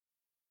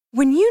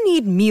When you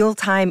need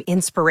mealtime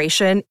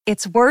inspiration,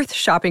 it's worth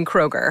shopping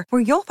Kroger,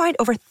 where you'll find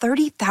over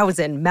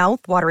 30,000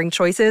 mouth-watering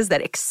choices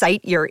that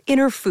excite your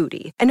inner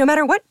foodie. And no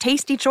matter what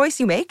tasty choice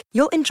you make,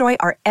 you'll enjoy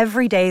our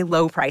everyday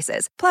low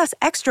prices, plus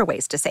extra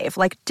ways to save,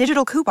 like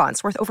digital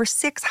coupons worth over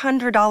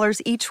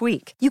 $600 each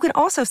week. You can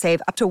also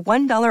save up to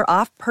 $1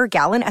 off per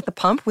gallon at the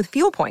pump with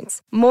fuel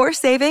points. More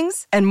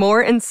savings and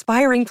more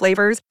inspiring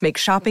flavors make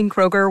shopping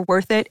Kroger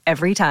worth it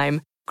every time.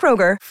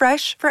 Kroger,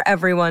 fresh for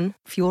everyone.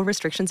 Fuel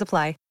restrictions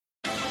apply.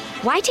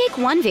 Why take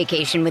one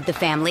vacation with the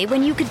family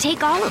when you could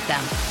take all of them?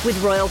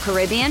 With Royal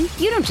Caribbean,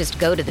 you don't just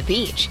go to the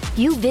beach.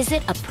 You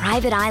visit a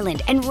private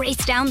island and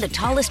race down the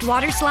tallest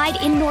water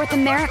slide in North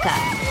America.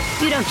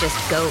 You don't just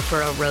go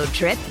for a road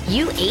trip.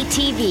 You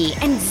ATV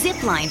and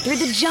zip line through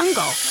the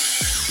jungle.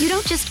 You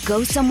don't just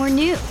go somewhere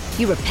new.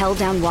 You rappel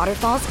down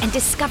waterfalls and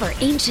discover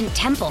ancient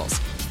temples.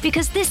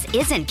 Because this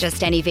isn't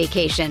just any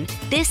vacation.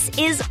 This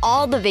is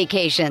all the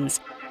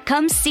vacations.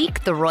 Come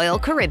seek the Royal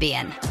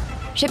Caribbean.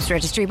 Ships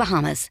Registry,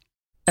 Bahamas.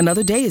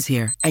 Another day is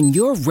here, and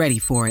you're ready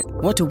for it.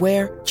 What to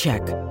wear?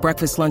 Check.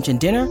 Breakfast, lunch, and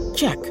dinner?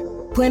 Check.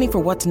 Planning for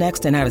what's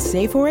next and how to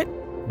save for it?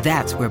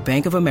 That's where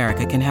Bank of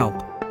America can help.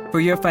 For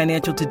your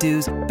financial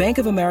to-dos, Bank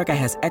of America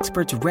has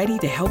experts ready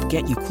to help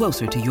get you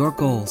closer to your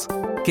goals.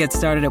 Get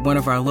started at one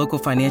of our local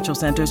financial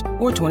centers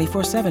or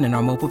 24/7 in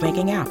our mobile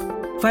banking app.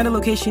 Find a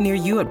location near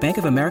you at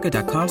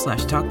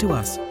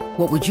bankofamerica.com/talktous.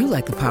 What would you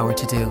like the power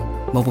to do?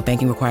 Mobile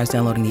banking requires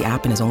downloading the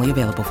app and is only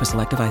available for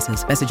select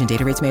devices. Message and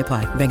data rates may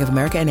apply. Bank of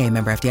America NA,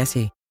 member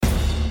FDIC.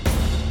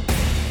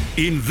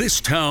 In this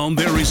town,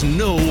 there is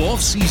no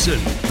off-season.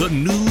 The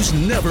news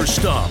never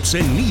stops,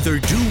 and neither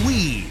do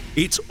we.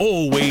 It's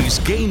always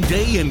game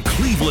day in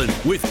Cleveland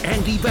with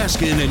Andy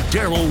Baskin and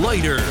Daryl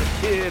Ryder.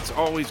 It's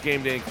always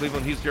game day in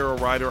Cleveland. He's Daryl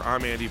Ryder.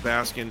 I'm Andy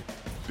Baskin.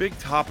 Big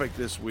topic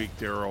this week,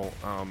 Daryl,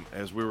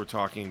 as we were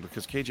talking,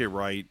 because KJ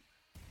Wright,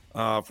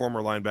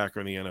 former linebacker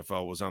in the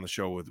NFL, was on the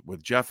show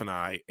with Jeff and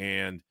I,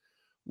 and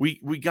we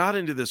got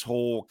into this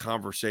whole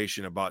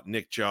conversation about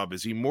Nick Chubb.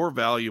 Is he more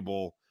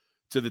valuable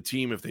to the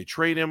team if they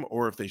trade him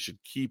or if they should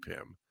keep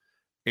him?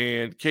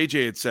 And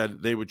KJ had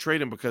said they would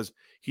trade him because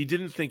he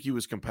didn't think he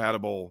was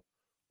compatible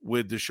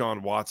with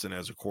Deshaun Watson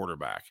as a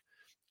quarterback.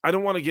 I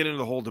don't want to get into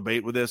the whole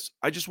debate with this.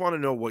 I just want to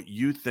know what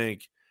you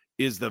think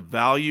is the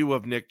value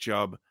of Nick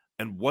Chubb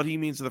and what he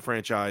means to the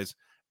franchise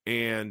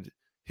and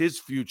his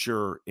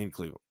future in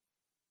Cleveland.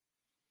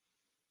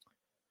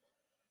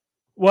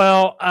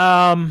 Well,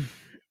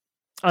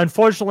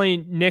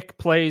 unfortunately, Nick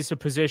plays a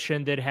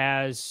position that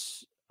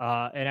has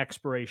an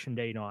expiration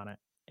date on it,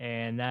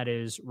 and that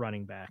is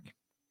running back.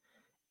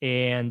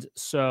 And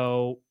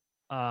so,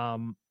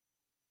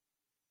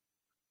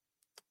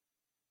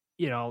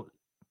 he's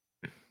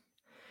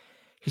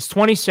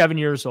 27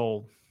 years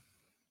old.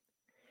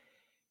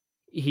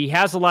 He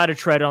has a lot of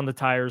tread on the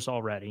tires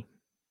already.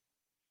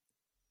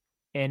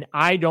 And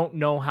I don't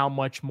know how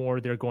much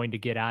more they're going to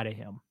get out of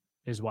him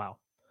as well.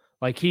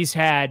 Like, he's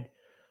had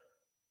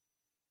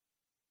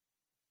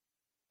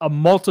a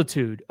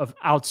multitude of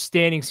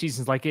outstanding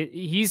seasons.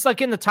 He's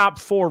like in the top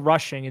 4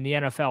 rushing in the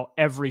NFL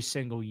every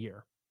single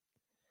year.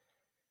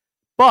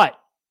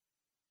 But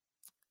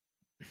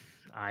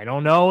I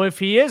don't know if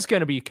he is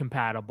going to be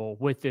compatible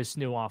with this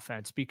new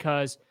offense,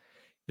 because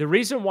the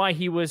reason why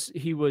he was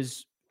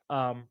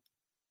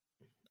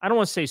I don't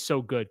want to say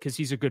so good, because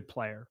he's a good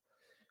player,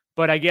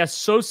 but I guess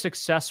so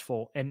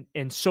successful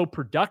and so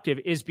productive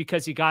is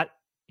because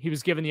he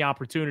was given the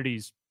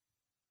opportunities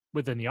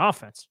within the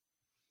offense.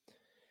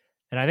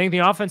 And I think the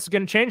offense is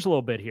going to change a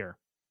little bit here.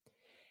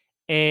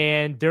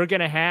 And they're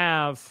going to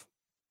have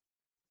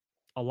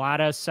a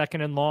lot of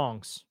second and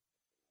longs.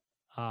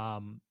 They're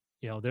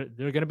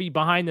going to be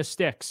behind the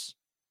sticks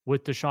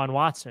with Deshaun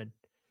Watson.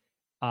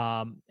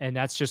 And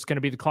that's just going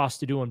to be the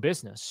cost of doing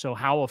business. So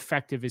how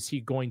effective is he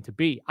going to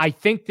be? I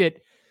think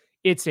that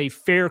it's a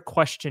fair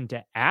question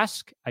to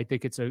ask. I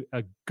think it's a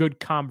good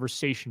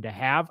conversation to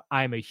have.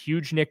 I'm a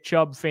huge Nick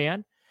Chubb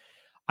fan.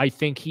 I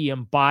think he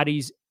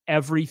embodies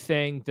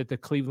everything that the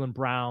Cleveland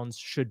Browns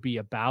should be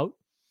about.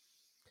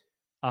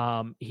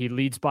 He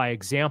leads by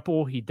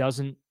example. He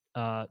doesn't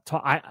I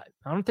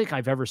don't think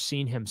I've ever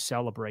seen him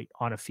celebrate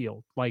on a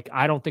field. Like,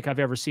 I don't think I've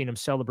ever seen him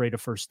celebrate a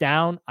first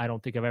down. I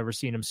don't think I've ever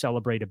seen him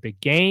celebrate a big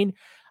gain.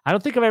 I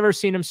don't think I've ever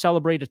seen him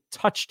celebrate a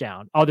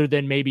touchdown, other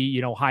than maybe,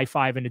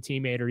 high-fiving a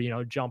teammate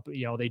or, jump,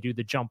 they do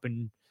the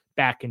jumping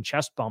back and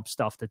chest bump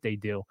stuff that they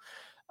do.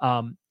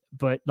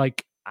 But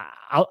like,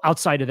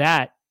 outside of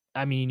that,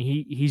 I mean,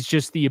 he's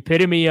just the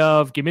epitome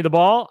of, give me the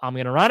ball, I'm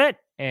going to run it,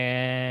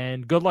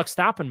 and good luck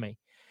stopping me.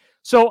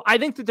 So I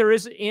think that there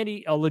is,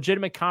 Andy, a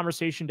legitimate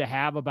conversation to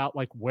have about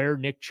like where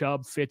Nick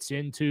Chubb fits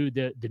into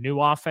the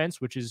new offense,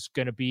 which is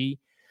going to be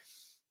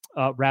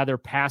rather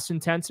pass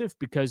intensive,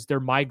 because they're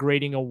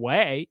migrating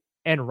away,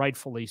 and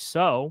rightfully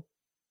so,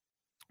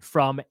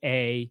 from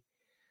a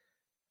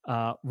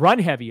run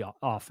heavy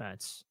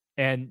offense.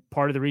 And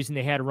part of the reason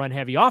they had a run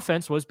heavy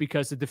offense was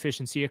because of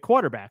deficiency at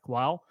quarterback.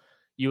 Well,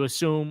 you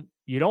assume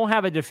you don't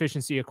have a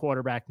deficiency at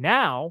quarterback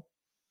now,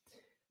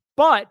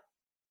 but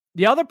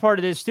the other part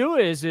of this too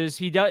is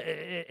he does,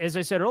 as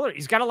I said earlier,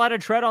 he's got a lot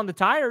of tread on the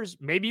tires.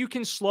 Maybe you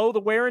can slow the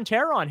wear and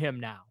tear on him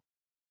now.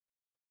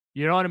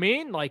 You know what I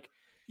mean? Like,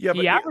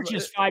 he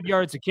averages 5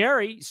 yards a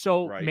carry,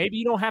 so maybe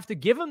you don't have to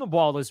give him the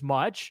ball as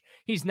much.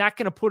 He's not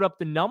going to put up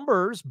the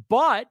numbers,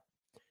 but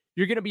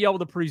you're going to be able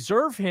to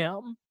preserve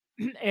him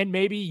and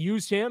maybe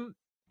use him,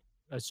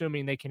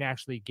 assuming they can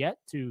actually get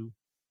to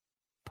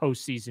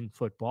postseason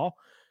football.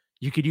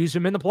 You could use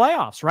him in the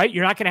playoffs, right?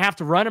 You're not going to have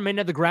to run him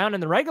into the ground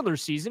in the regular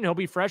season. He'll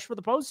be fresh for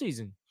the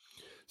postseason.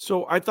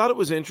 So I thought it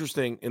was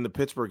interesting in the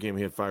Pittsburgh game,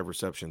 he had 5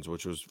 receptions,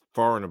 which was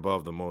far and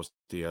above the most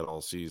he had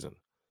all season.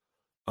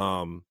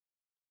 And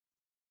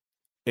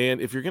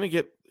if you're going to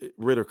get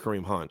rid of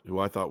Kareem Hunt, who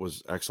I thought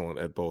was excellent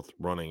at both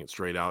running it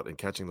straight out and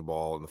catching the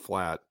ball in the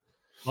flat.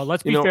 Well,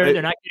 let's be fair.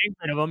 They're not getting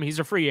rid of him. He's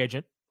a free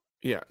agent.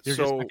 Yeah. They're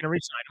just not going to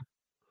re-sign him.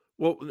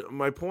 Well,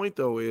 my point,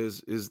 though,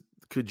 is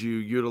could you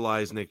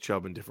utilize Nick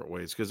Chubb in different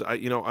ways? Because I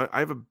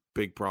have a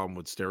big problem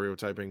with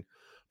stereotyping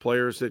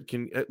players that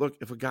can look.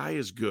 If a guy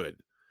is good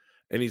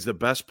and he's the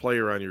best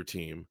player on your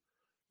team,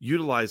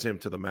 utilize him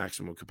to the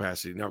maximum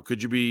capacity. Now,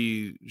 could you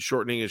be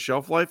shortening his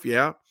shelf life?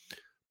 Yeah,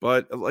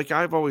 but like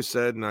I've always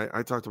said, and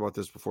I talked about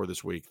this before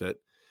this week, that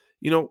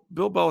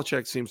Bill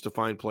Belichick seems to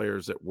find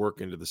players that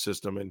work into the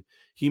system, and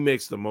he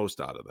makes the most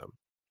out of them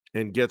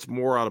and gets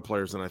more out of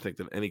players than I think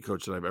than any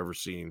coach that I've ever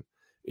seen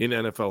in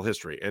NFL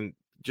history. And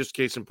just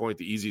case in point,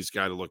 the easiest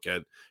guy to look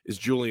at is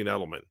Julian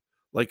Edelman.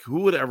 Like,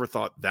 who would ever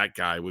thought that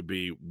guy would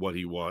be what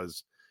he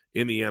was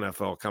in the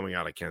NFL coming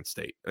out of Kent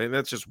State? And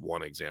that's just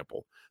one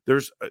example.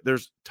 There's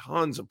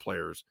tons of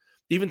players,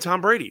 even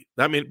Tom Brady.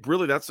 I mean,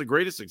 really, that's the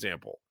greatest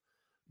example.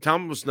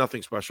 Tom was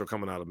nothing special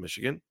coming out of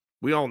Michigan.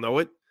 We all know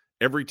it.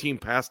 Every team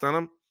passed on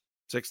him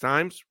 6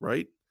 times,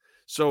 right?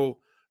 So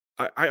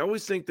I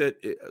always think that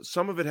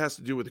some of it has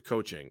to do with the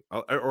coaching,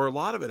 or a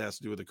lot of it has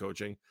to do with the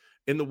coaching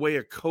in the way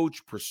a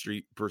coach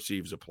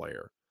perceives a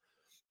player.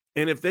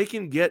 And if they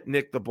can get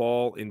Nick the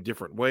ball in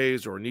different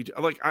ways, or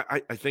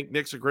I think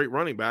Nick's a great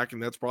running back,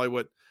 and that's probably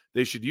what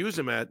they should use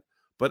him at.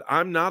 But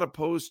I'm not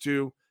opposed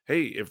to,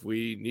 hey, if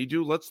we need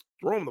to, let's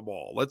throw him the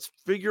ball. Let's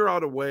figure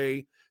out a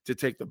way to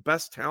take the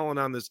best talent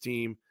on this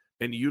team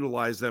and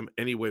utilize them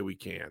any way we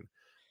can.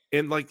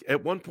 And like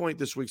at one point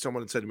this week,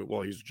 someone had said to me,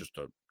 well, he's just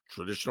a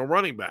traditional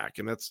running back,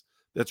 and that's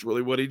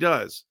really what he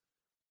does.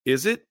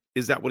 Is it?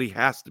 Is that what he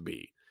has to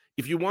be?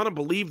 If you want to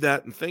believe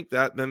that and think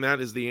that, then that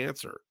is the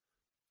answer.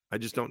 I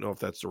just don't know if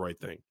that's the right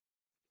thing.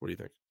 What do you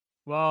think?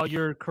 Well,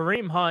 your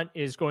Kareem Hunt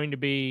is going to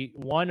be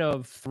one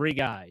of 3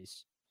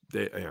 guys.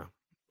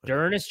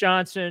 D'Ernest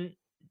Johnson,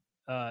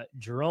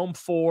 Jerome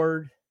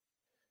Ford,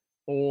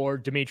 or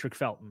Demetric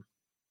Felton.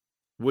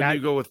 Wouldn't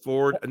you go with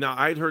Ford? Now,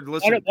 I'd heard,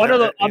 listen.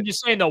 I'm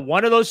just saying, though,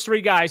 one of those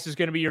 3 guys is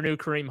going to be your new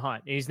Kareem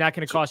Hunt. And he's not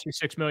going to cost you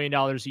 $6 million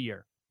a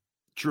year.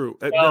 True.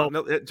 Tell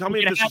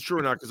me if this is true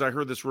or not, because I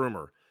heard this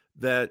rumor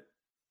that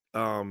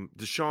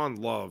Deshaun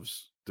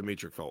loves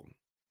Demetric Felton.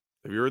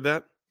 Have you heard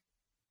that?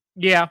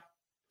 Yeah.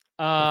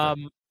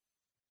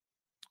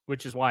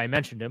 Which is why I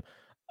mentioned him.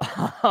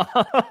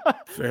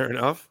 Fair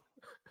enough.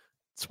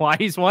 That's why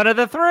he's one of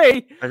the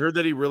 3. I heard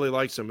that he really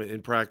likes him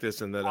in practice,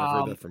 and that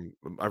I've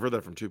heard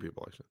that from 2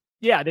 people actually.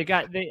 Yeah, they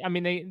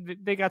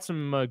got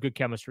some good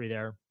chemistry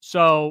there.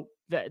 So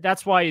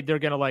that's why they're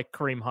going to let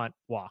Kareem Hunt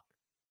walk.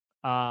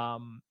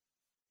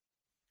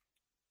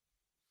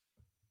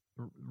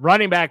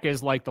 Running back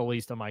is like the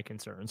least of my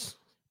concerns.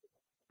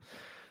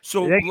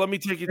 So let me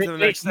take you to the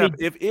next step.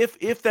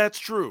 If that's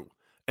true,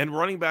 and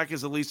running back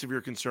is the least of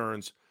your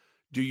concerns,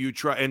 do you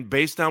try? And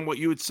based on what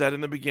you had said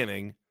in the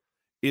beginning,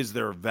 is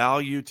there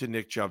value to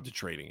Nick Chubb to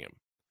trading him?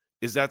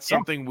 Is that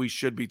something we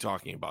should be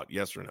talking about?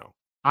 Yes or no?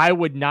 I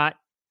would not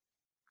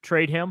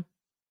trade him,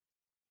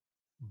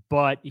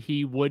 but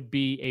he would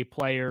be a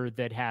player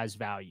that has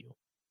value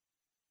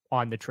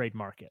on the trade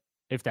market,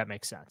 if that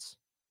makes sense.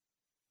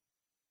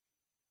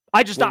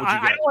 What do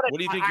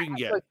you think you can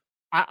get?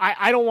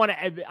 I don't want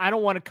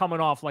to coming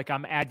off like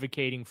I'm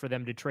advocating for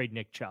them to trade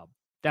Nick Chubb.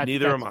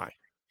 Neither am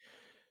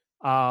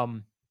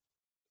I.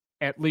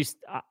 At least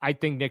I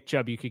think Nick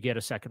Chubb, you could get a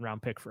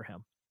 2nd-round pick for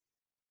him.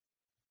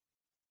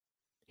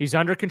 He's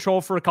under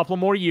control for a couple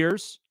more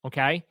years.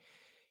 Okay.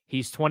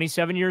 He's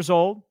 27 years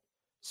old.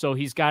 So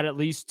he's got at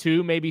least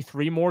 2, maybe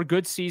 3 more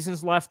good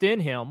seasons left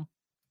in him.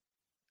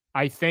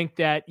 I think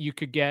that you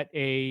could get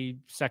a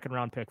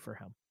 2nd-round pick for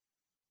him.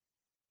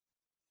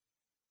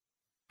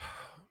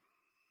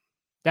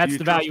 That's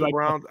the value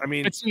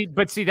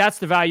but see, that's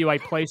the value I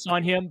place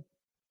on him.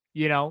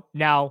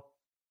 Now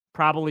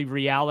probably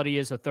reality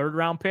is a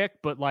 3rd-round pick,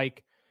 but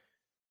like,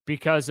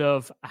 because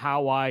of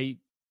how I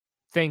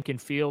think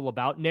and feel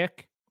about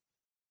Nick,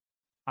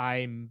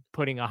 I'm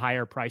putting a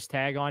higher price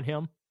tag on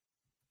him.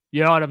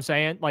 You know what I'm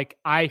saying? Like,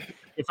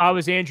 if I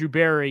was Andrew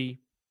Berry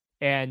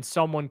and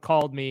someone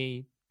called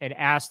me and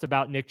asked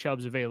about Nick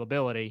Chubb's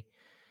availability,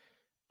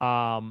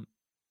 I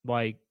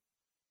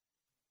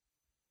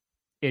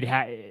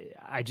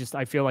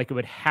feel like it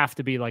would have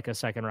to be like a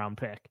 2nd-round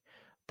pick,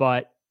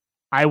 but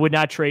I would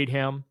not trade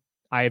him.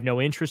 I have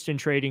no interest in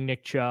trading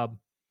Nick Chubb,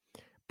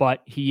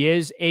 but he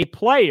is a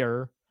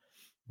player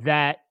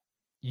that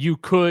you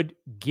could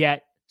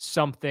get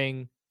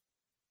something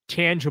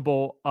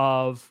tangible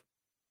of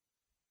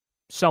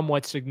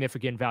somewhat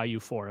significant value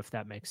for, if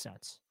that makes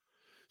sense.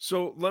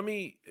 So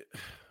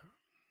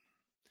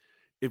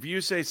if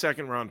you say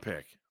second round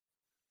pick,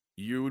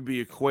 you would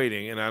be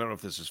equating, and I don't know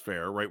if this is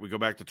fair, right? We go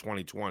back to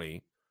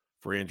 2020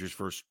 for Andrew's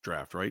first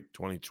draft, right?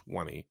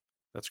 2020.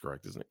 That's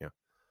correct, isn't it?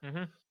 Yeah.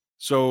 Mm-hmm.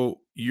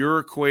 So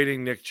you're equating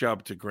Nick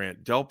Chubb to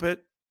Grant Delpit,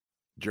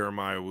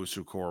 Jeremiah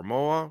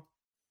Owusu-Koramoah.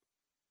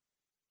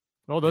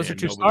 Well, those are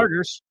two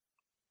starters.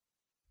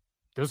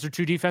 Those are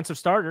two defensive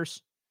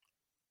starters.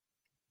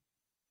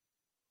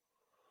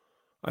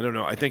 I don't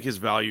know. I think his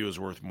value is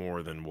worth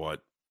more than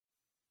what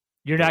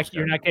you're not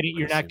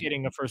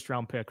getting a first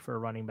round pick for a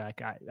running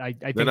back. I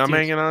think then I'm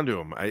hanging on to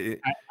him. I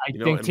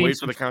think and wait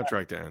for the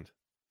contract to end.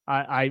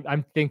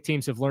 I think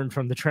teams have learned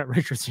from the Trent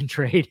Richardson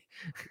trade.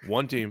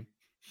 One team.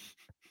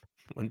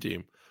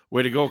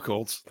 Way to go,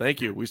 Colts.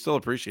 Thank you. We still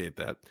appreciate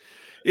that.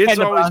 It's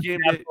always game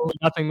day.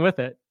 Nothing with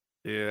it.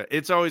 Yeah,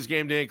 it's always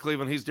game day in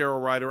Cleveland. He's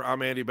Daryl Ryder.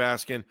 I'm Andy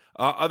Baskin.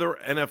 Other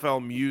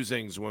NFL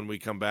musings when we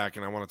come back,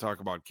 and I want to talk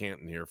about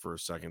Canton here for a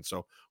second.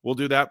 So we'll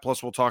do that.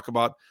 Plus, we'll talk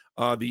about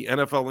the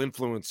NFL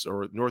influence,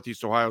 or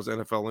Northeast Ohio's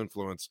NFL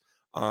influence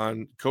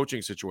on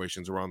coaching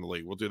situations around the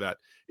league. We'll do that.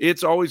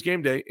 It's always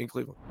game day in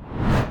Cleveland.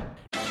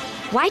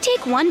 Why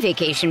take one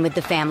vacation with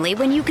the family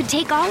when you could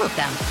take all of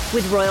them?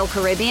 With Royal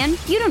Caribbean,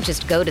 you don't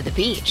just go to the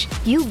beach.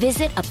 You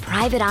visit a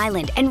private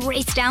island and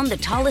race down the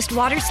tallest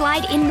water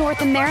slide in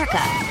North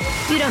America.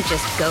 You don't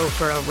just go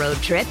for a road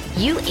trip.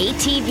 You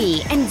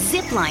ATV and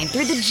zip line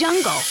through the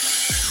jungle.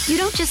 You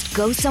don't just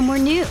go somewhere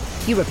new.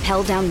 You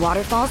rappel down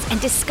waterfalls and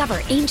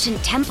discover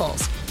ancient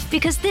temples.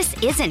 Because this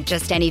isn't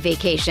just any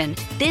vacation.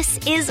 This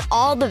is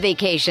all the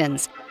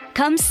vacations.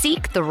 Come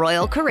seek the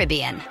Royal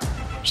Caribbean.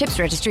 Ships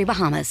Registry,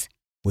 Bahamas.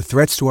 With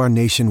threats to our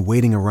nation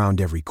waiting around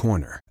every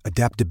corner,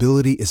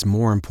 adaptability is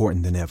more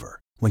important than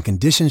ever. When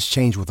conditions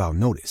change without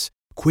notice,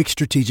 quick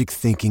strategic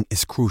thinking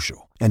is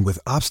crucial. And with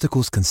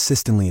obstacles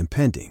consistently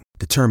impending,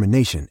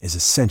 determination is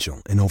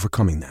essential in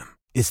overcoming them.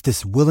 It's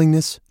this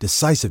willingness,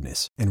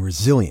 decisiveness, and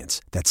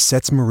resilience that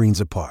sets Marines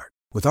apart.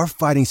 With our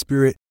fighting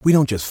spirit, we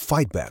don't just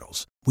fight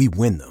battles, we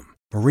win them.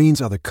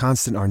 Marines are the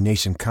constant our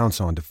nation counts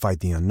on to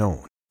fight the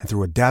unknown. And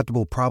through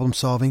adaptable problem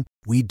solving,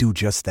 we do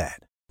just that.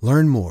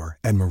 Learn more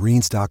at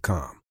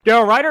Marines.com.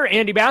 Daryl Ryder,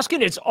 Andy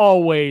Baskin. It's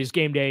always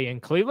game day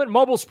in Cleveland.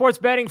 Mobile sports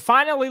betting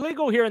finally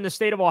legal here in the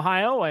state of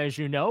Ohio. As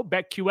you know,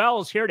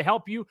 BetQL is here to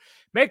help you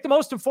make the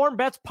most informed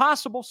bets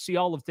possible. See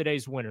all of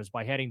today's winners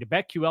by heading to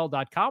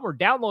BetQL.com or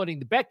downloading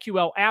the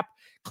BetQL app.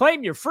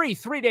 Claim your free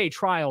 3-day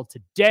trial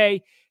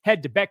today.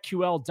 Head to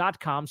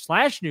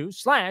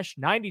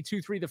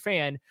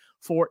BetQL.com/news/923thefan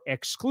for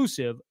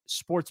exclusive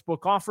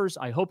sportsbook offers.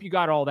 I hope you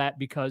got all that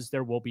because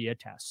there will be a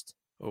test.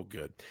 Oh,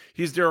 good.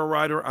 He's Daryl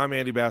Ryder. I'm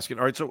Andy Baskin.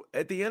 All right, so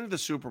at the end of the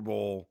Super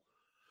Bowl,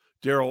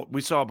 Daryl, we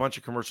saw a bunch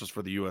of commercials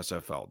for the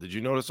USFL. Did you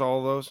notice all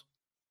of those?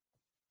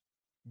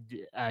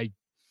 I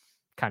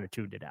kind of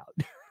tuned it out.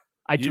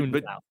 I tuned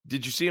it out.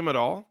 Did you see them at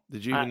all?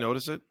 Did you even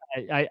notice it?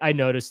 I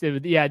noticed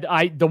it. Yeah,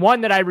 the one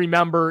that I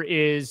remember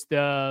is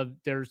the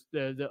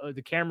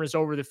cameras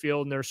over the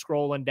field and they're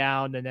scrolling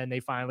down and then they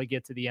finally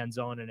get to the end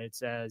zone and it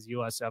says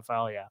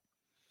USFL. Yeah.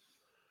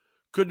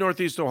 Could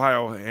Northeast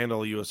Ohio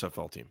handle a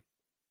USFL team?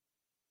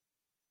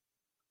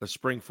 A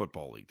spring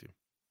football league team.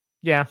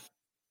 Yeah.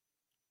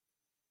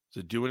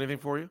 Does it do anything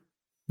for you?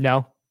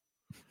 No.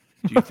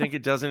 Do you think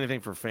it does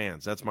anything for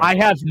fans? That's my. I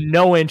have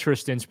no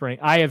interest in spring.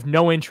 I have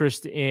no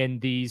interest in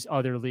these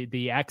other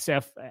the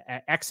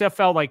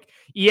XFL. Like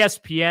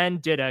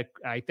ESPN did a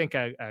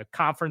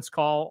conference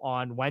call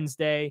on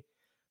Wednesday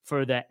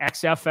for the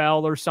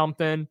XFL or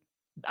something.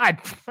 I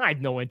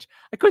had no interest.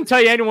 I couldn't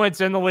tell you anyone that's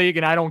in the league,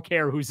 and I don't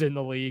care who's in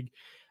the league.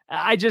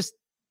 I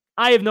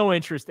have no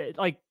interest.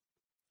 Like.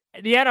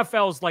 The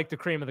NFL is like the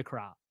cream of the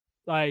crop.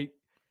 Like,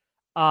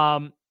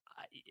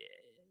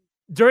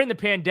 during the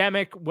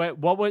pandemic,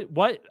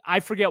 what I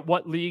forget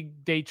what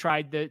league they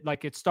tried to,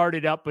 like, it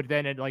started up, but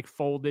then it like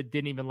folded,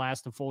 didn't even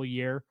last a full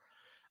year.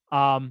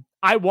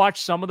 I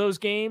watched some of those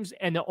games,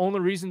 and the only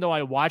reason though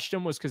I watched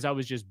them was because I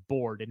was just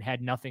bored and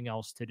had nothing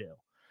else to do.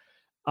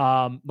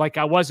 Like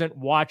I wasn't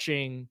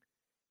watching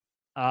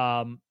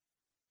the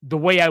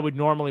way I would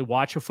normally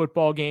watch a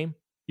football game.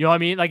 You know what I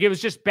mean? Like it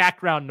was just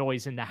background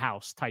noise in the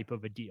house type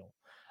of a deal.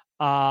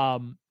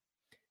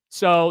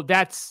 So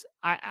that's,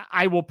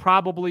 I will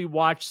probably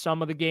watch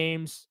some of the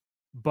games,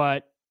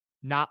 but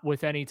not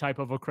with any type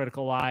of a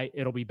critical eye.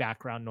 It'll be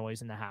background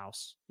noise in the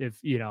house if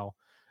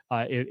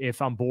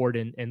I'm bored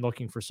and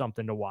looking for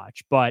something to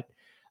watch. But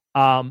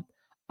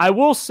I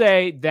will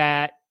say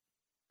that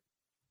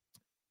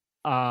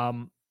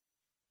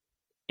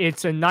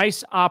it's a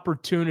nice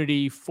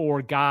opportunity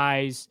for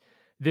guys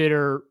that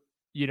are,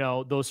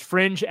 those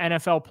fringe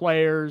NFL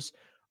players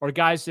or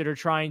guys that are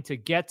trying to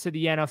get to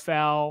the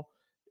NFL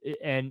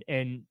and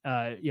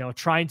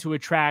trying to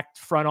attract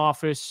front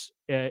office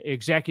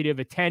executive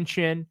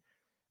attention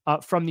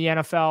from the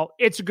NFL.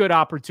 It's a good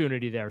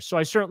opportunity there. So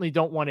I certainly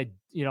don't want to,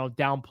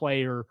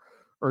 downplay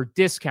or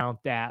discount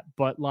that.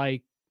 But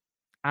like,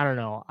 I don't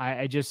know.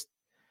 I just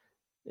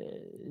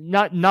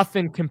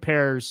nothing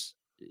compares,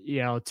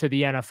 to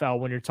the NFL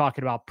when you're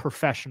talking about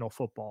professional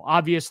football.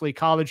 Obviously,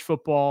 college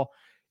football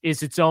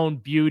is its own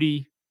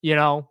beauty,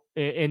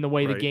 in the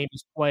way the Right. game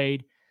is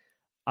played.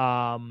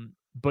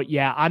 But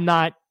yeah, I'm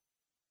not.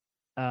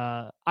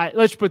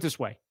 Let's put it this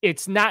way: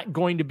 it's not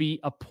going to be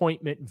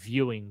appointment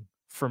viewing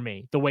for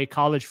me the way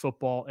college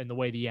football and the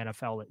way the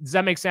NFL is. Does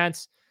that make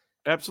sense?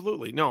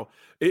 Absolutely. No,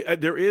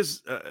 there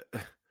is.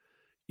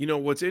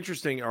 What's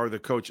interesting are the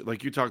coaches,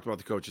 like you talked about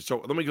the coaches. So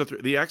let me go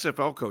through the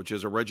XFL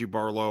coaches are Reggie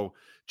Barlow,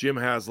 Jim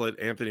Haslett,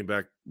 Anthony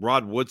Beck,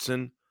 Rod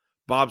Woodson,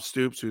 Bob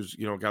Stoops, who's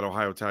got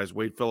Ohio ties,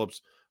 Wade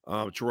Phillips,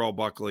 Terrell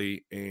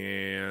Buckley,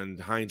 and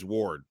Hines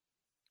Ward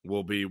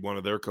will be one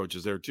of their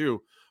coaches there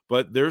too.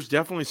 But there's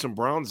definitely some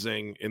Brown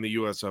zing in the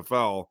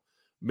USFL.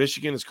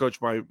 Michigan is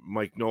coached by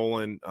Mike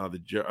Nolan.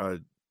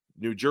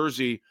 New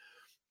Jersey,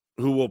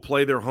 who will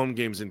play their home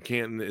games in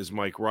Canton, is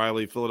Mike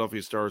Riley.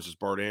 Philadelphia Stars is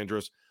Bart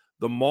Andrus.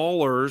 The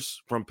Maulers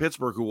from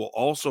Pittsburgh, who will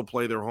also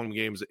play their home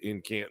games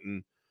in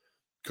Canton,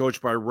 coached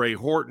by Ray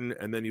Horton.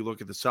 And then you look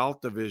at the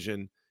South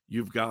Division,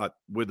 you've got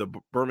with the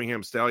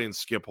Birmingham Stallions,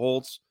 Skip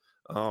Holtz,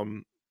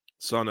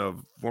 son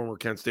of former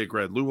Kent State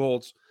grad Lou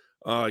Holtz.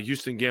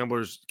 Houston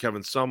Gamblers,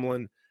 Kevin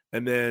Sumlin.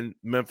 And then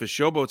Memphis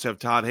Showboats have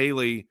Todd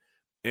Haley,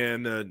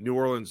 and the New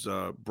Orleans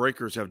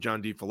Breakers have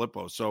John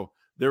DeFilippo. So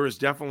there is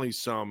definitely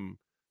some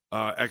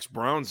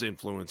ex-Browns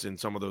influence in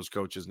some of those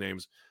coaches'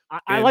 names.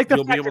 I like the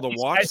you'll fact be able that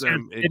to watch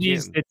them in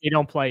cities that they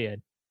don't play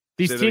in.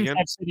 These Say that teams again?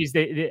 have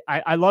cities.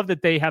 I love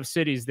that they have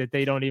cities that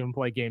they don't even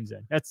play games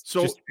in. That's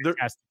So just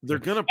fantastic. they're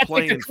going to That's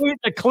play like in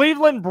the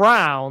Cleveland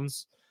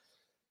Browns,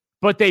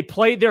 but they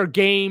play their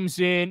games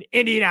in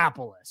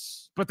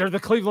Indianapolis. But they're the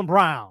Cleveland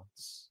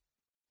Browns.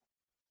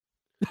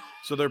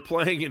 So they're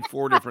playing in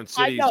 4 different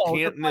cities. know,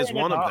 they're Canton is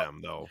playing one it of up. them,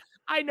 though.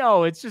 I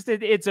know. It's just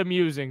it's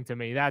amusing to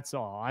me. That's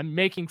all. I'm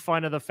making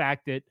fun of the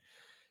fact that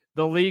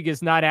the league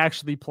is not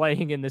actually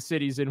playing in the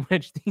cities in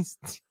which these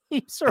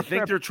teams are. I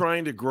think they're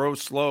trying to grow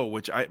slow,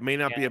 which may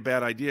not be Yeah. a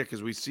bad idea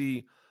because we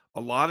see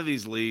a lot of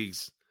these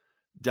leagues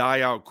die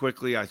out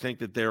quickly. I think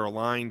that they're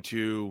aligned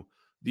to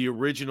the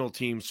original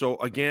team. So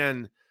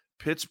again,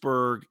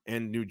 Pittsburgh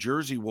and New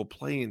Jersey will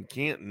play in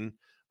Canton.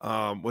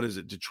 What is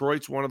it?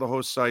 Detroit's one of the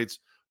host sites.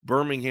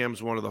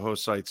 Birmingham's one of the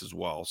host sites as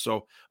well.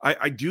 So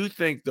I do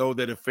think, though,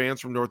 that if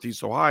fans from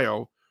Northeast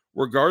Ohio,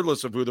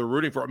 regardless of who they're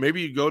rooting for,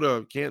 maybe you go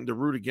to Canton to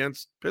root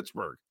against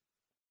Pittsburgh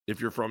if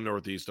you're from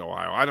Northeast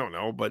Ohio. I don't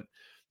know. But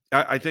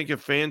I think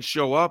if fans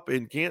show up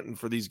in Canton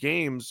for these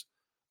games,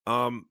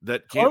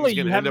 that Canton's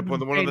going to end up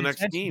with one of the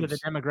next teams. The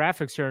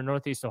demographics here in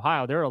Northeast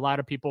Ohio, there are a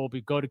lot of people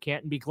who go to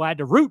Canton be glad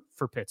to root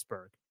for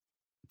Pittsburgh.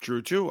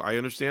 True, too. I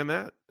understand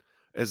that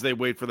as they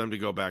wait for them to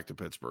go back to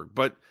Pittsburgh.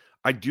 But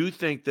I do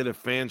think that if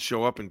fans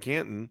show up in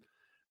Canton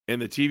and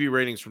the TV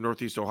ratings from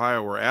Northeast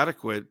Ohio are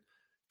adequate,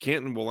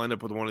 Canton will end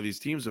up with one of these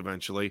teams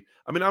eventually.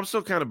 I mean, I'm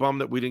still kind of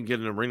bummed that we didn't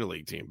get an Arena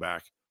League team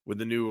back with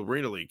the new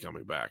Arena League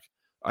coming back.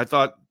 I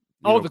thought,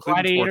 the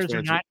Gladiators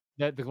are not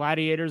the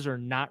Gladiators are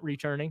not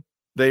returning.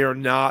 They are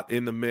not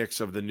in the mix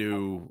of the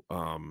new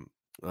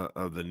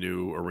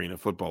Arena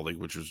Football League,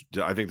 which was,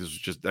 I think this was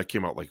just, that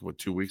came out like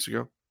 2 weeks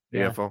ago.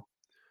 Yeah. AFL.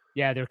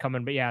 Yeah, they're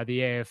coming, but yeah, the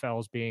AFL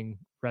is being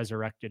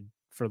resurrected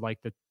for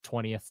like the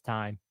 20th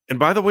time. And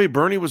by the way,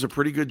 Bernie was a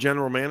pretty good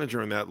general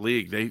manager in that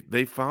league.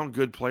 They found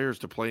good players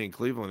to play in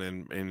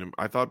Cleveland, and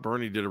I thought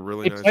Bernie did a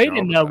really nice job. They played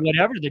in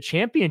whatever the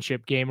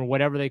championship game or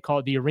whatever they call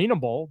it, the Arena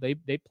Bowl. They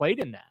played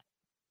in that.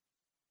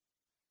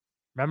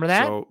 Remember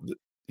that? So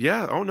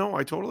yeah. Oh no,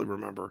 I totally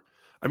remember.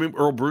 I mean,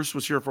 Earl Bruce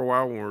was here for a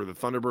while when we were the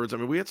Thunderbirds. I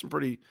mean, we had some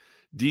pretty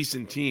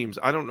decent teams.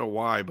 I don't know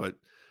why, but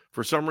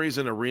for some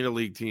reason, Arena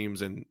League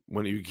teams, and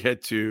when you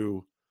get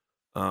to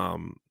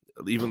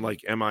even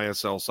like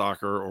MISL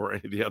soccer or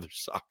any of the other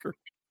soccer.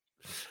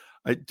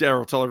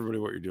 Daryl, tell everybody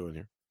what you're doing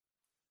here.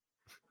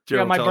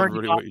 Daryl, tell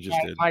everybody what you just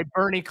did. My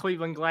Bernie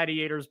Cleveland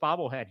Gladiators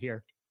bobblehead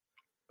here.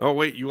 Oh,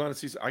 wait, you want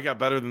to see? I got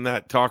better than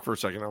that. Talk for a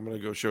second. I'm going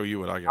to go show you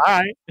what I got.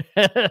 All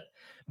right.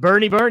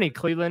 Bernie,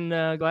 Cleveland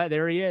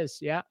there he is.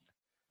 Yeah.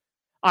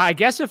 I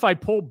guess if I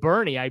pull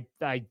Bernie, I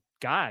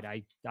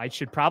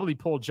should probably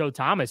pull Joe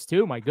Thomas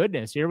too. My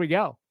goodness. Here we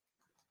go.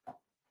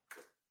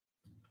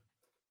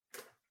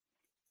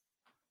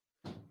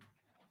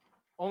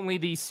 Only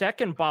the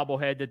second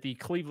bobblehead that the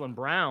Cleveland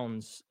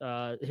Browns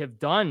have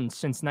done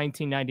since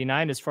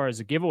 1999 as far as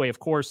a giveaway. Of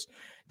course,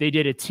 they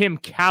did a Tim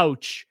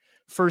Couch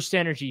First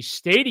Energy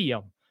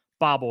Stadium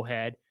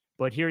bobblehead.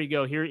 But here you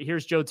go.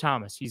 Here's Joe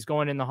Thomas. He's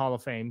going in the Hall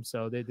of Fame.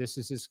 So this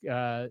is his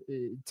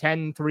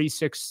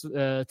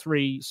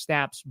 10-3-6-3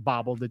 snaps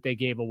bobble that they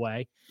gave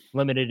away,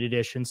 limited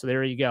edition. So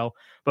there you go.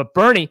 But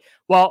Bernie,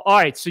 well, all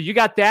right. So you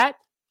got that.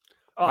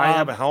 I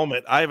have a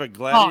helmet. I have a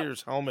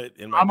Gladiators helmet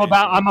in my.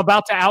 I'm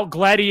about to out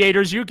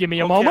Gladiators you. Give me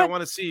a moment. I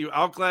want to see you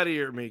out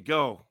Gladiator me.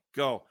 Go.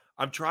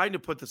 I'm trying to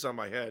put this on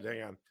my head.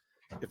 Hang on.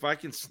 If I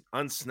can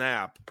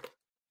unsnap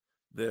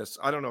this,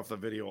 I don't know if the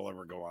video will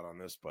ever go out on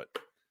this, but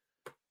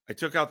I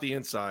took out the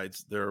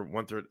insides. They're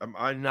 1/3.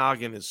 My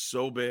noggin is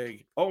so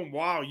big. Oh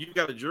wow, you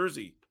got a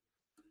jersey.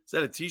 Is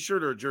that a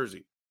T-shirt or a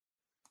jersey?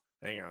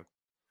 Hang on.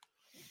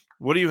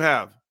 What do you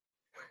have?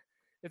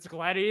 It's a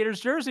Gladiators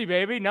jersey,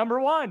 baby. Number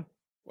 1.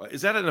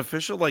 Is that an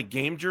official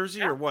game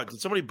jersey or what?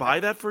 Did somebody buy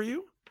that for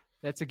you?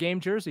 That's a game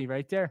jersey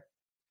right there.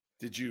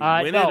 Did you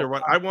win no, it or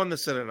what? I won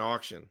this at an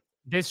auction.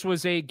 This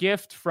was a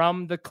gift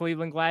from the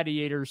Cleveland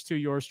Gladiators to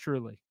yours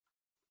truly.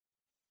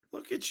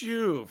 Look at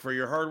you for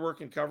your hard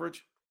work and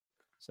coverage.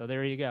 So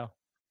there you go.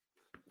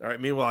 All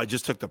right. Meanwhile, I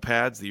just took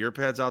the ear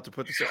pads out to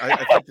put this. I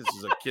think this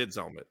is a kid's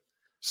helmet.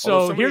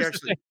 So here's the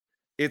thing.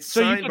 It's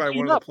signed by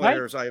one of the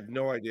players. Right? I have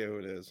no idea who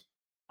it is.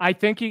 I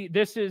think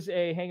this is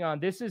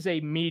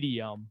a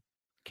medium.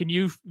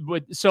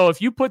 So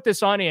if you put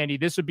this on Andy,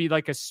 this would be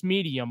like a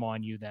medium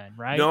on you then,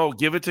 right? No,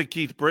 give it to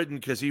Keith Britton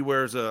because he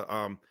wears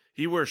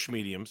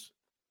schmediums.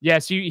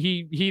 Yes,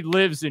 he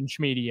lives in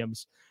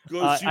schmediums.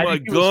 Go see my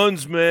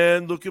guns,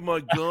 man. Look at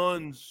my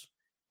guns.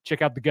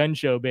 Check out the gun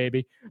show,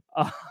 baby.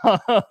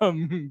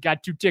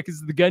 Got 2 tickets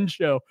to the gun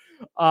show.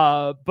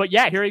 But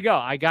yeah, here you go.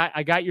 I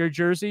got your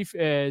jersey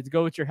to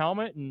go with your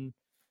helmet and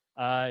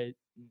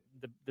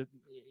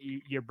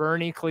your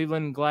Bernie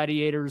Cleveland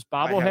Gladiators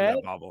bobblehead. I have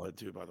that bobblehead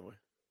too, by the way.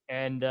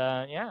 And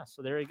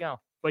so there you go.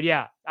 But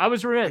yeah, I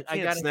was remiss. I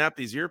can't snap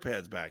these ear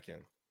pads back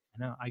in.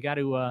 No, I got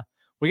to.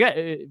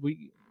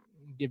 We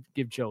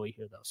give Joey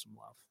here though some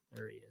love.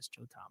 There he is,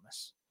 Joe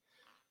Thomas.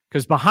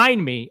 Because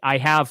behind me, I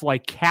have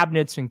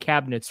cabinets and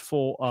cabinets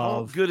full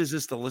of. How good is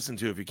this to listen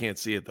to if you can't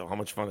see it though? How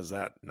much fun is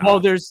that? Well,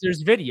 there's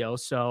video,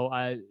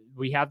 so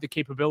we have the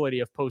capability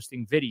of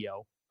posting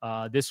video.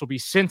 This will be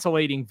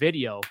scintillating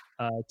video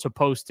to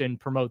post and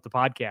promote the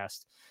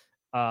podcast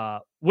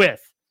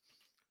with.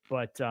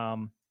 But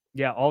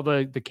yeah, all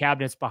the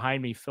cabinets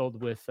behind me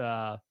filled with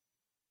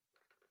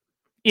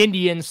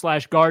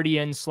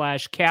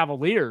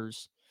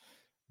Indian/Guardian/Cavaliers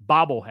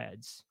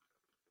bobbleheads.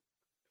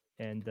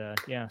 And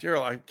yeah,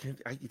 Gerald,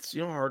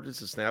 you know how hard it is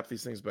to snap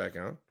these things back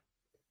on?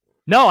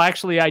 No,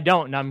 actually, I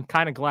don't, and I'm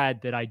kind of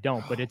glad that I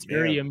don't. But it's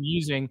very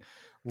amusing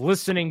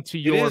listening to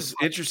your. It is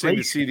interesting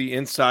to see the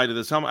inside of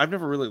this helmet. I've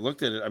never really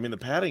looked at it. I mean, the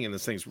padding in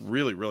this thing's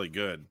really, really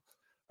good.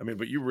 I mean,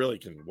 but you really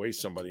can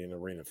waste somebody in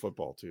arena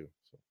football too.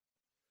 So,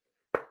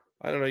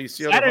 I don't know. You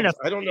see, I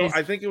don't know.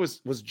 I think it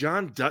was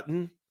John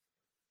Dutton,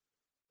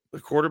 the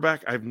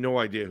quarterback. I have no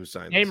idea who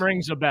signed. Name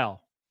rings a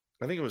bell.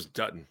 I think it was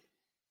Dutton.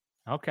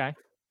 Okay.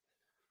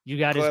 You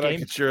got Glad his game. I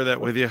could share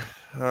that with you.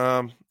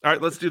 All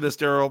right, let's do this,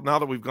 Daryl. Now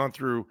that we've gone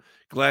through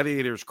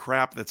Gladiators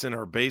crap that's in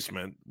our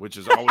basement, which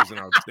is always an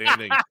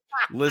outstanding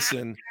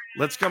listen,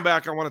 let's come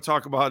back. I want to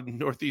talk about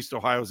Northeast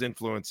Ohio's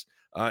influence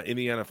in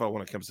the NFL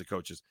when it comes to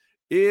coaches.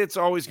 It's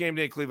always game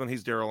day in Cleveland.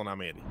 He's Daryl, and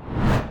I'm Andy.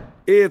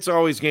 It's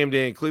always game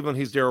day in Cleveland.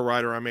 He's Daryl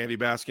Ryder. I'm Andy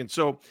Baskin.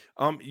 So,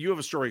 you have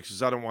a story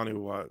because I don't want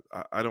to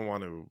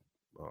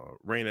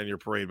rain on your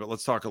parade, but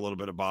let's talk a little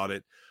bit about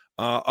it.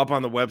 Up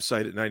on the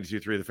website at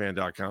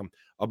 923thefan.com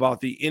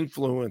about the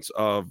influence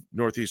of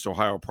Northeast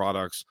Ohio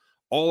products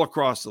all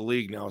across the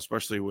league now,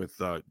 especially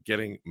with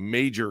getting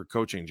major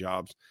coaching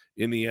jobs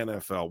in the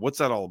NFL. What's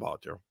that all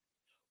about, Daryl?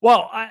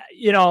 Well,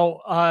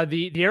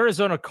 the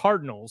Arizona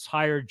Cardinals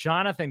hired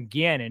Jonathan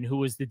Gannon, who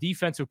was the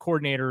defensive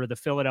coordinator of the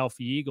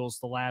Philadelphia Eagles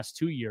the last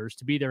 2 years,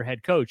 to be their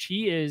head coach.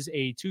 He is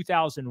a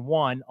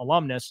 2001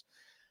 alumnus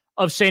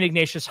of St.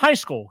 Ignatius High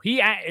School.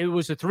 It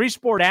was a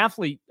 3-sport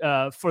athlete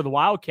for the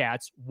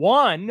Wildcats,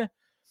 won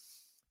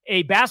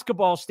a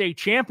basketball state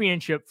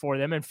championship for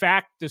them. In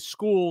fact, the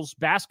school's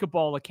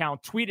basketball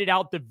account tweeted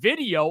out the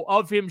video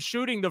of him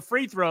shooting the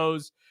free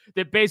throws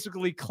that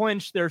basically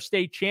clinched their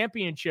state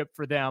championship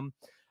for them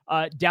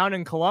down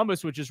in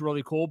Columbus, which is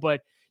really cool.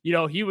 But,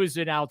 he was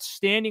an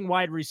outstanding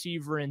wide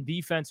receiver and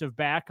defensive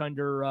back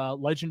under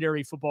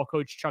legendary football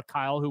coach Chuck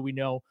Kyle, who we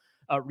know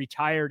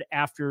retired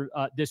after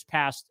this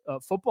past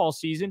football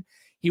season.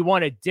 He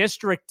won a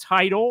district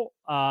title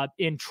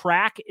in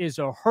track as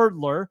a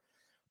hurdler.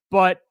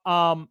 But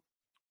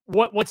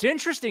what's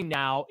interesting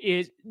now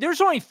is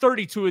there's only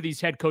 32 of these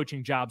head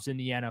coaching jobs in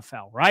the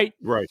NFL, right?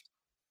 Right.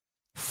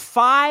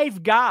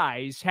 5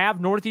 guys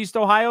have Northeast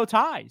Ohio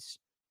ties.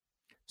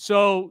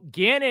 So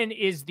Gannon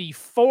is the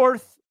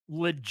 4th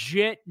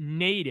legit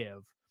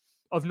native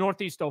of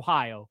Northeast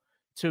Ohio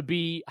to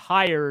be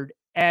hired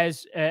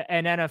as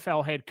an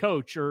NFL head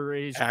coach, or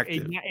is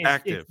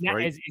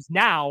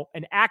now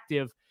an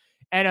active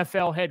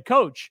NFL head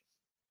coach.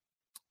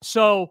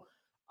 So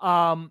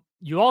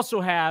you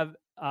also have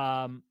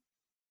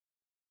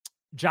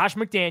Josh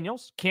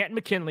McDaniels, Canton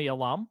McKinley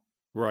alum.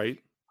 Right.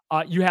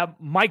 You have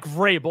Mike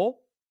Vrabel,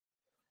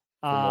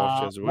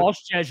 Walsh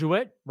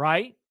Jesuit,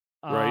 right?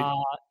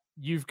 Right.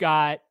 You've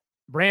got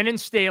Brandon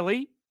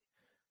Staley,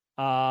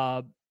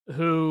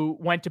 who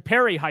went to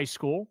Perry High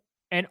School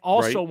and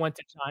also went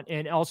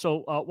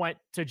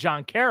to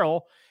John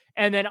Carroll.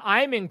 And then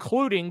I'm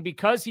including,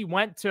 because he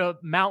went to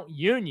Mount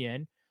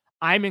Union,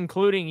 I'm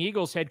including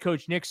Eagles head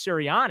coach Nick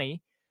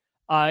Sirianni.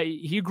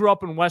 He grew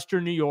up in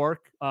Western New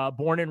York,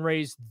 born and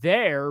raised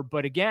there.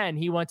 But again,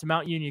 he went to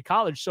Mount Union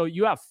College. So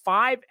you have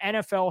 5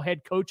 NFL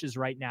head coaches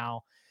right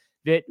now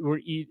that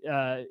were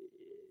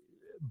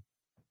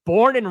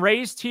born and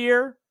raised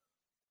here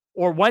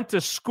or went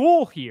to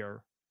school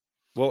here.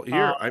 Well,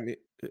 here,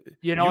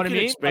 You know what I can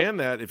mean? Expand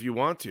that if you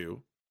want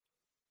to.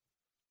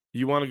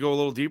 You want to go a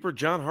little deeper?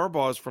 John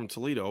Harbaugh is from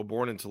Toledo,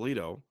 born in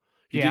Toledo.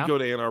 He did go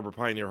to Ann Arbor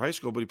Pioneer High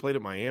School, but he played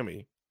at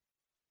Miami.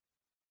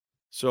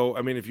 So,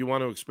 I mean, if you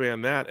want to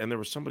expand that, and there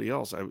was somebody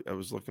else I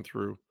was looking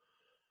through.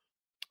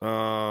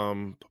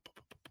 You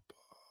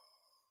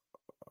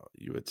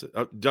had said,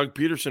 Doug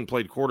Peterson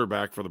played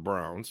quarterback for the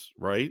Browns,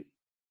 right?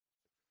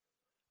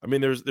 I mean,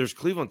 there's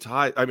Cleveland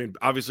ties. I mean,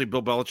 obviously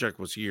Bill Belichick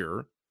was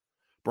here.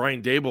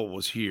 Brian Daboll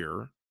was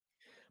here.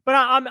 But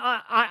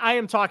I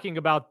am talking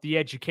about the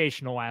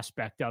educational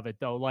aspect of it,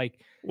 though. Like,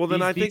 well,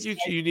 then I think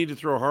you need to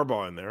throw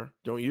Harbaugh in there,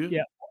 don't you?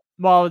 Yeah.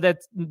 Well,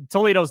 that's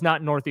Toledo's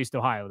not Northeast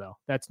Ohio, though.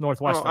 That's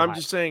Northwest. No, I'm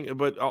just saying,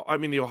 but I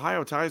mean, the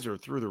Ohio ties are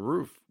through the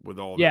roof with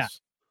all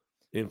this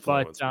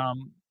influence. But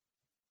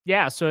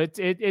yeah, so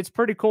it's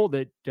pretty cool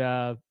that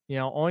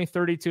only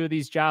 32 of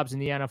these jobs in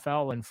the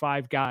NFL and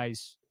 5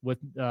 guys with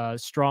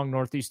strong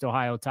Northeast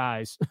Ohio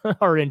ties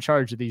are in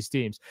charge of these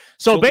teams.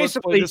 So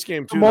basically, this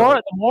game too,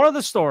 the more of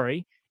the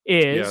story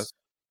is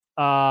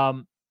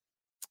go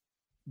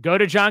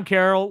to John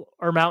Carroll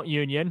or Mount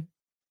Union,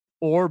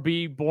 or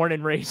be born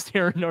and raised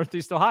here in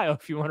Northeast Ohio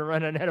if you want to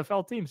run an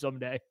NFL team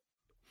someday.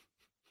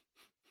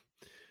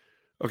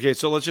 Okay,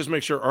 so let's just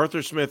make sure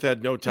Arthur Smith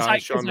had no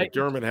ties. Sean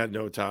McDermott had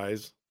no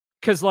ties.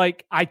 Because,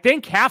 I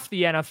think half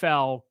the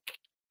NFL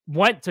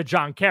went to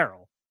John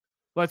Carroll.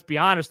 Let's be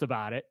honest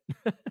about it.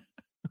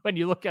 When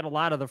you look at a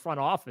lot of the front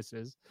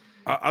offices.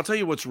 I'll tell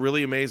you what's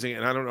really amazing,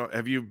 and I don't know,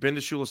 have you been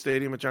to Shula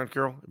Stadium at John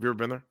Carroll? Have you ever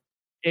been there?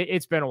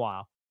 It's been a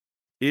while.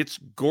 It's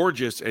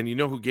gorgeous, and you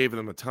know who gave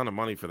them a ton of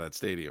money for that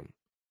stadium?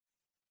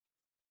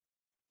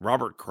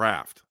 Robert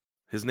Kraft.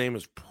 His name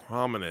is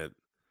prominent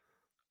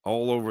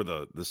all over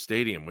the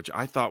stadium, which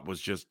I thought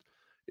was just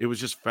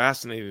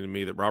fascinating to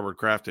me that Robert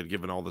Kraft had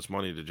given all this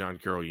money to John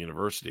Carroll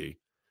University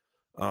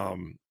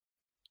to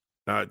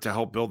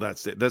help build that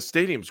stadium. That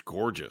stadium's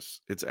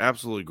gorgeous. It's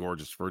absolutely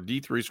gorgeous. For a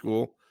D3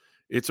 school,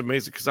 it's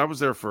amazing, because I was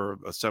there for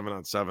a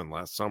 7-on-7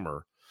 last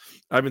summer.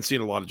 I've been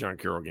seeing a lot of John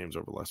Carroll games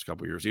over the last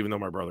couple of years, even though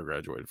my brother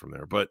graduated from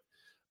there. But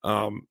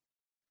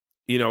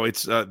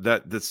it's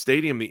that the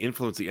stadium, the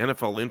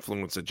NFL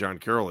influence at John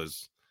Carroll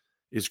is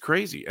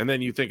crazy. And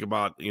then you think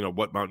about,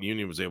 what Mount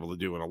Union was able to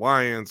do in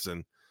Alliance,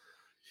 and,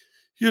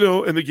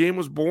 and the game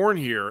was born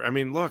here. I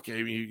mean, look,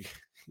 you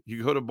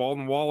go to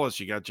Baldwin Wallace,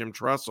 you got Jim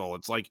Tressel.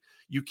 It's like,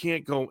 you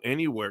can't go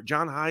anywhere.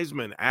 John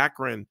Heisman,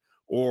 Akron,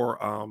 or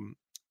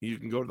you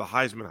can go to the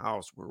Heisman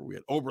House where we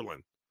at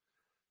Oberlin,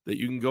 that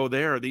you can go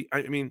there.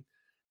 I mean,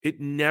 it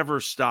never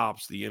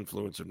stops, the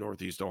influence of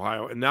Northeast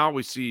Ohio. And now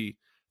we see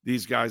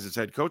these guys as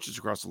head coaches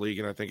across the league,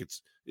 and I think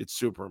it's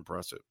super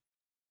impressive.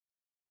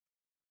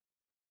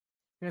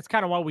 And it's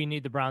kind of why we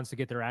need the Browns to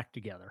get their act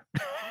together,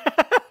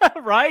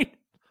 right?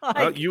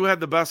 You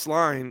had the best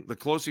line. The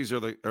Kelseys are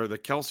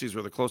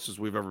the closest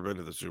we've ever been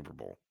to the Super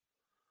Bowl,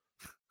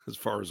 as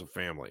far as a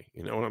family.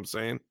 You know what I'm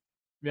saying?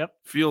 Yep.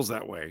 Feels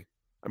that way.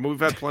 I mean,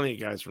 we've had plenty of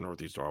guys from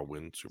Northeast Ohio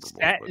win Super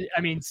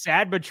Bowls.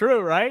 Sad but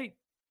true, right?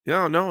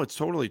 Yeah, no, it's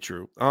totally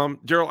true.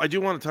 Daryl, I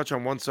do want to touch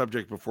on one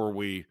subject before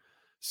we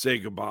say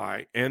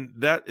goodbye, and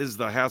that is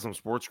the Haslam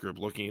Sports Group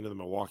looking into the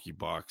Milwaukee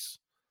Bucks.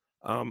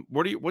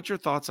 What's your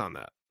thoughts on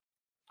that?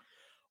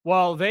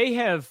 Well, they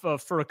have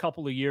for a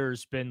couple of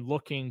years been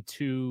looking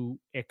to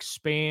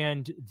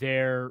expand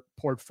their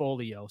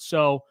portfolio.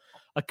 So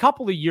a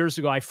couple of years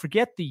ago, I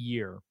forget the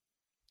year,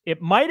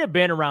 it might have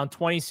been around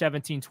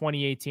 2017,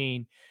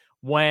 2018,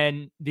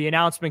 when the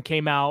announcement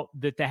came out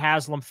that the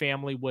Haslam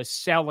family was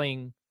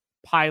selling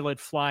Pilot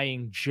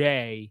Flying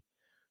J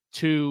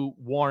to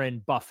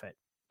Warren Buffett.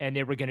 And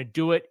they were going to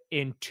do it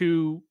in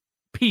 2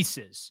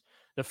 pieces.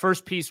 The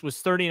first piece was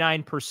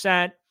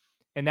 39%,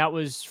 and that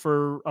was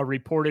for a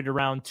reported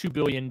around $2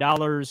 billion.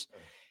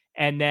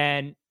 And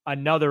then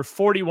another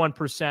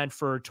 41%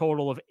 for a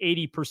total of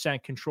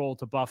 80% control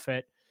to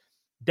Buffett.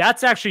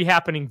 That's actually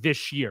happening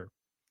this year.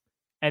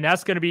 And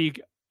that's going to be,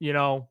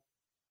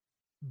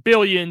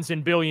 billions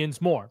and billions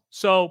more.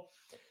 So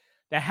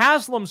the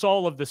Haslams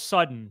all of the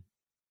sudden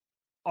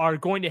are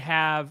going to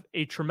have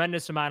a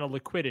tremendous amount of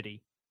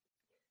liquidity,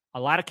 a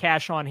lot of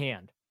cash on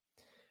hand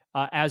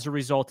as a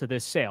result of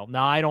this sale.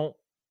 Now, I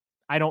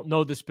don't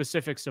know the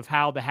specifics of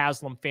how the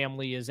Haslam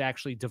family is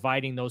actually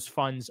dividing those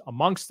funds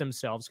amongst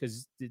themselves,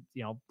 because, it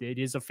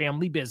is a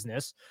family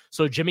business.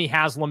 So Jimmy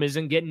Haslam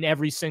isn't getting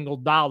every single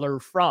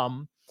dollar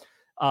from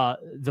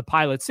the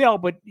Pilot sale,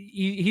 but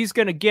he's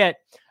going to get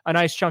a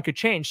nice chunk of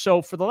change.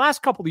 So for the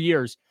last couple of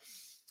years,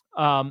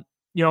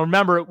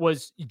 remember, it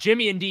was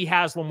Jimmy and Dee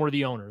Haslam were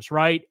the owners,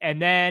 right?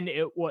 And then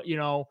it was,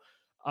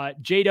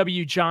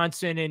 J.W.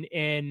 Johnson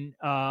and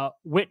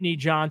Whitney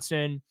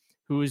Johnson,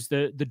 who is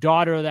the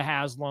daughter of the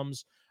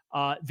Haslams,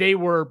 they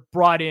were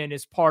brought in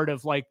as part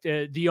of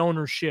the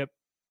ownership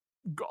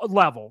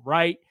level,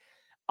 right?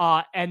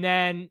 And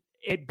then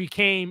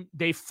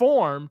they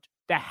formed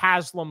the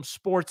Haslam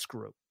Sports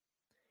Group.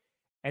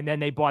 And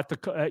then they bought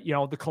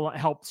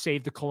helped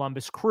save the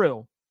Columbus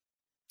Crew.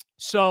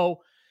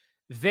 So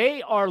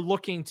they are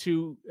looking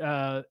to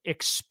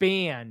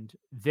expand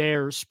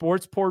their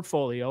sports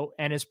portfolio,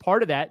 and as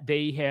part of that,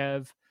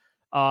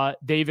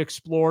 they've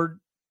explored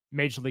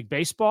Major League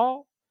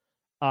Baseball.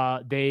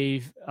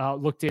 They've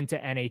looked into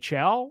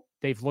NHL.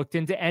 They've looked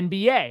into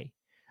NBA.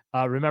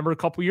 Remember a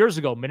couple years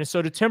ago,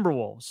 Minnesota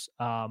Timberwolves.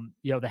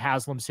 The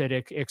Haslams had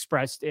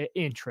expressed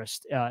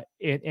interest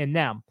in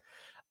them.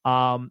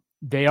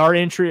 They are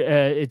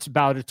it's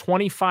about a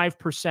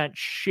 25%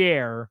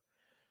 share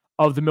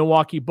of the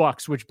Milwaukee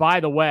Bucks, which,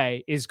 by the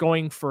way, is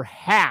going for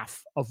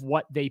half of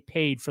what they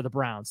paid for the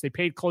Browns. They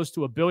paid close to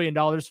 $1 billion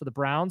for the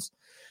Browns.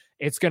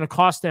 It's going to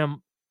cost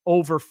them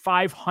over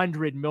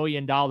 $500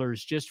 million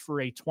just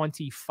for a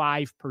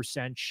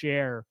 25%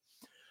 share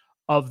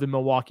of the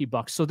Milwaukee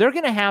Bucks. So they're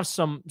going to have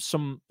some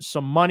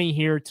money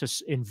here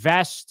to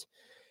invest,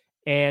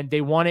 and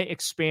they want to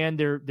expand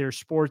their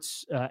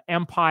sports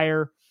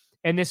empire.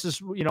 And this is,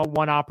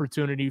 one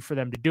opportunity for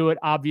them to do it.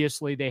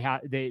 Obviously, they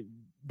have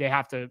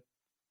to,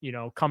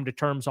 come to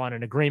terms on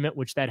an agreement,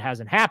 which that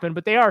hasn't happened,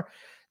 but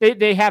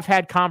they have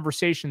had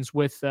conversations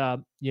with,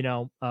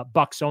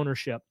 Bucks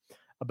ownership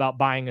about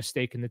buying a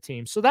stake in the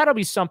team. So that'll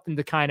be something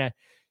to kind of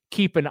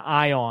keep an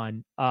eye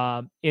on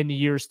in the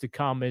years to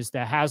come as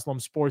the Haslam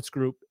Sports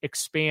Group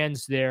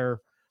expands their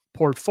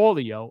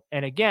portfolio.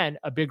 And again,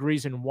 a big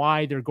reason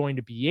why they're going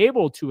to be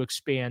able to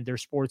expand their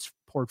sports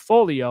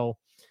portfolio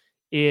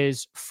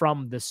is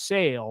from the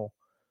sale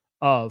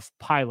of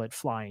Pilot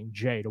Flying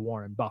J to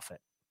Warren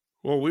Buffett.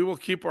 Well, we will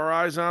keep our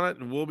eyes on it,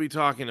 and we'll be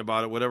talking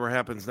about it, whatever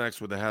happens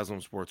next with the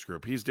Haslam Sports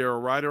Group. He's Daryl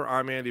Ryder.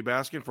 I'm Andy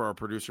Baskin for our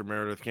producer,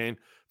 Meredith Kane.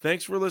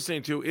 Thanks for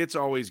listening to It's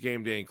Always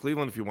Game Day in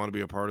Cleveland. If you want to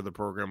be a part of the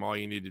program, all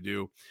you need to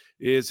do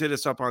is hit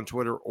us up on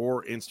Twitter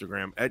or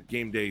Instagram at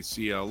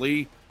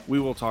GameDayCLE. We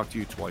will talk to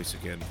you twice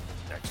again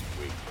next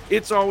week.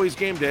 It's Always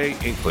Game Day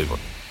in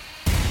Cleveland.